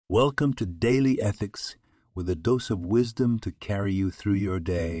Welcome to Daily Ethics with a dose of wisdom to carry you through your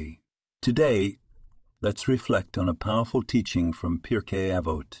day. Today, let's reflect on a powerful teaching from Pirkei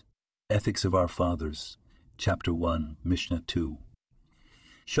Avot, Ethics of Our Fathers, Chapter 1, Mishnah 2.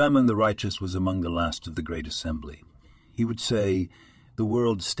 Shimon the righteous was among the last of the great assembly. He would say, the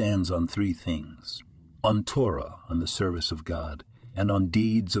world stands on three things: on Torah, on the service of God, and on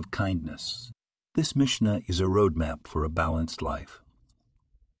deeds of kindness. This Mishnah is a roadmap for a balanced life.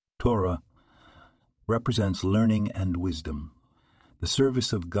 Torah represents learning and wisdom. The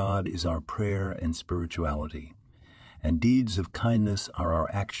service of God is our prayer and spirituality, and deeds of kindness are our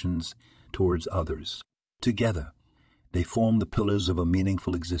actions towards others. Together, they form the pillars of a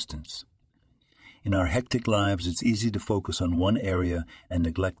meaningful existence. In our hectic lives, it's easy to focus on one area and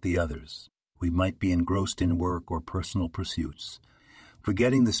neglect the others. We might be engrossed in work or personal pursuits,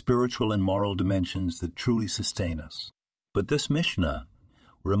 forgetting the spiritual and moral dimensions that truly sustain us. But this Mishnah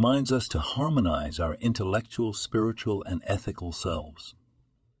reminds us to harmonize our intellectual, spiritual, and ethical selves.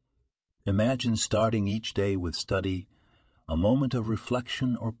 Imagine starting each day with study, a moment of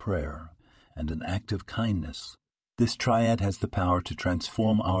reflection or prayer, and an act of kindness. This triad has the power to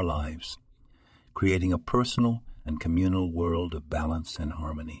transform our lives, creating a personal and communal world of balance and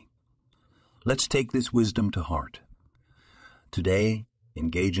harmony. Let's take this wisdom to heart. Today,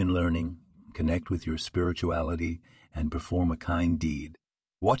 engage in learning, connect with your spirituality, and perform a kind deed.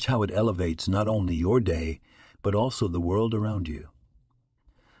 Watch how it elevates not only your day, but also the world around you.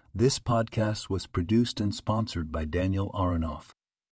 This podcast was produced and sponsored by Daniel Aronoff.